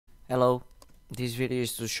Hello, this video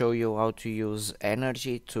is to show you how to use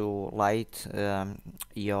energy to light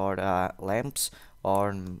your lamps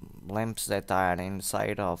or lamps that are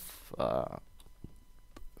inside of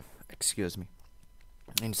excuse me,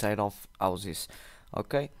 inside of houses.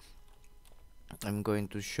 Okay, I'm going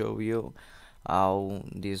to show you how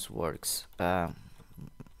this works. I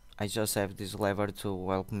just have this lever to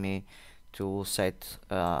help me to set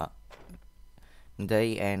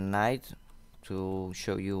day and night to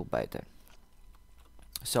show you better.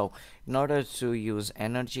 So in order to use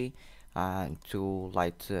energy to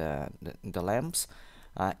light the lamps,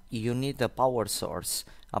 you need a power source.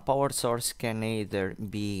 A power source can either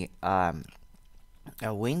be a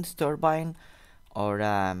wind turbine or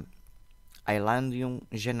islandium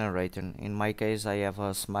generator. In my case, I have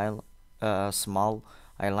a small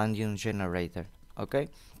islandium generator. Okay,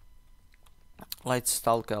 let's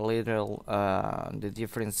talk a little the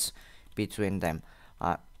difference between them.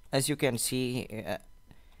 As you can see,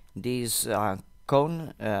 this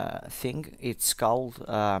cone thing, it's called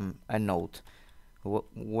a node.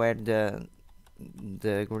 Where the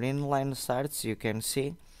green line starts, you can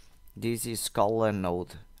see this is called a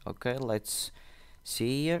node. Okay, let's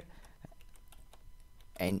see here,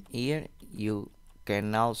 and here you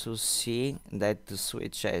can also see that the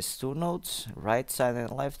switch has two nodes, right side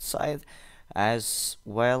and left side, as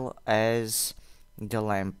well as the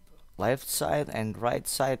lamp left side and right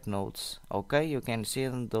side nodes. Okay, you can see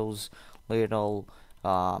those little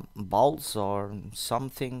balls or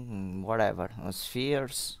something, whatever,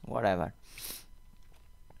 spheres, whatever.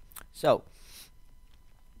 So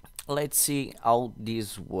let's see how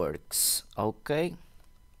this works. Okay,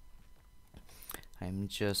 I'm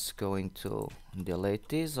just going to delete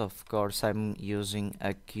this. Of course, I'm using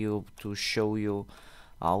a cube to show you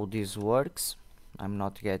how this works. I'm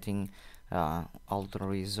not getting all the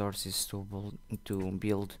resources to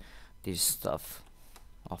build this stuff,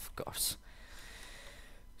 of course.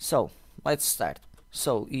 So let's start.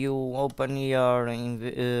 So you open your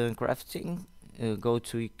crafting, go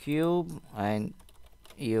to cube, and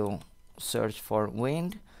you search for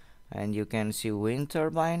wind, and you can see wind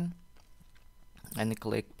turbine, and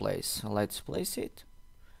click place. Let's place it.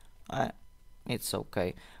 It's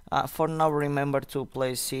okay. For now, remember to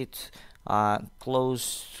place it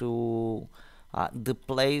close to the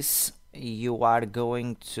place you are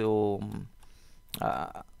going to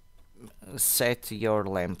set your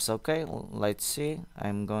lamps. Okay, let's see.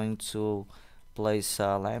 I'm going to place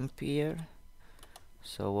a lamp here.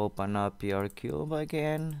 So open up your cube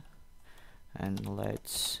again, and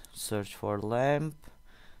let's search for lamp,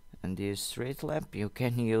 and this street lamp. You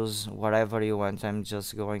can use whatever you want. I'm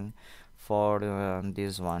just going for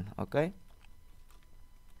this one. Okay,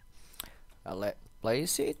 let's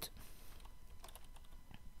place it,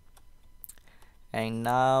 and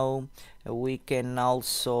now we can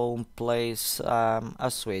also place a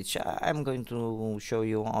switch. I'm going to show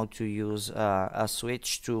you how to use a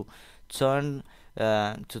switch to turn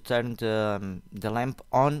the lamp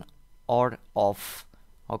on or off.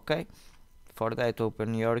 Okay, for that,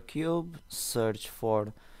 open your cube, search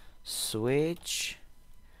for switch.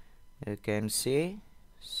 You can see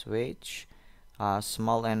switch,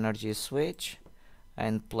 small energy switch,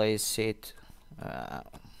 and place it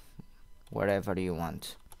wherever you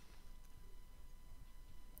want.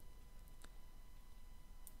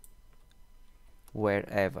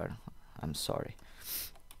 Wherever, I'm sorry.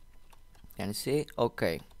 Can see?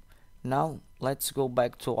 Okay, now let's go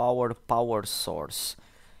back to our power source.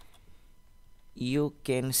 You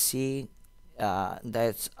can see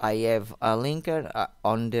that I have a linker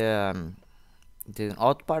on the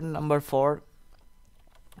hotbar number 4,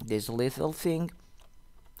 this little thing.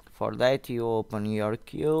 For that, you open your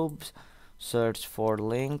cubes, search for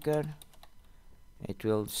linker. It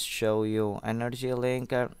will show you energy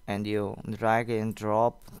linker, and you drag and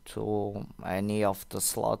drop to any of the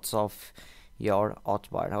slots of your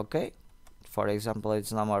hotbar. Okay, for example,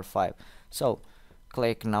 it's number 5. So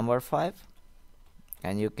click number 5,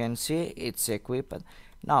 and you can see it's equipped.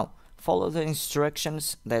 Now follow the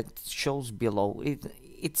instructions that shows below.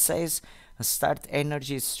 It says start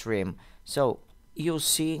energy stream. So you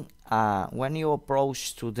see when you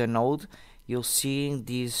approach to the node, you see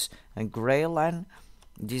this gray line.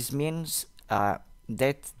 This means that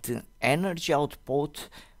the energy output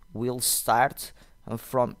will start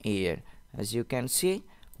from here. As you can see,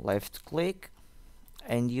 left click,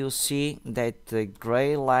 and you see that the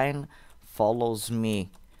gray line follows me.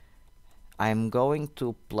 I'm going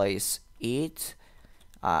to place it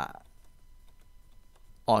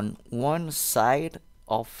on one side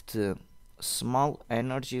of the small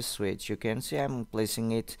energy switch. You can see I'm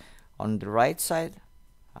placing it on the right side.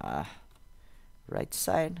 right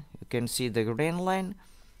side, you can see the green line,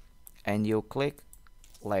 and you click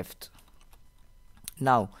left.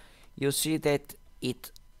 Now you see that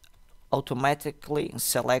it automatically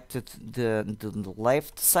selected the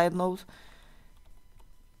left side node,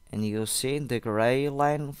 and you see the gray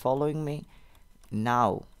line following me.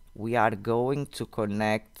 Now we are going to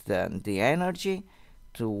connect the energy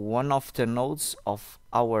to one of the nodes of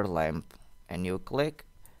our lamp, and you click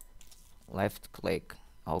left click.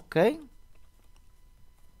 Okay,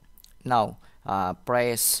 now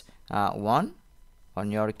press 1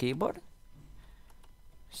 on your keyboard,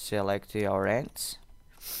 select your ends,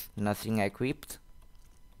 nothing equipped.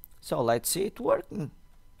 So let's see it working.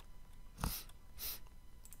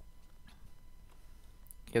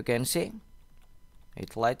 You can see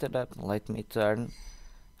it lighted up. Let me turn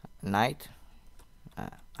night.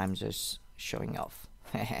 I'm just showing off.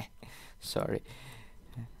 Sorry.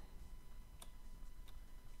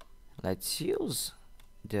 Let's use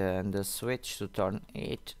the switch to turn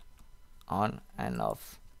it on and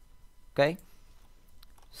off. Okay,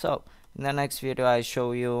 so in the next video I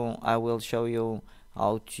will show you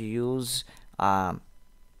how to use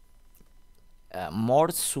more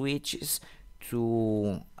switches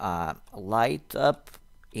to light up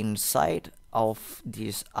inside of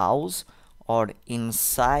this house or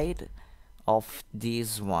inside of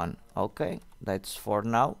this one. Okay, that's for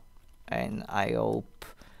now, and I hope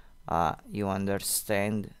you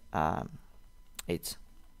understand it.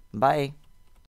 Bye.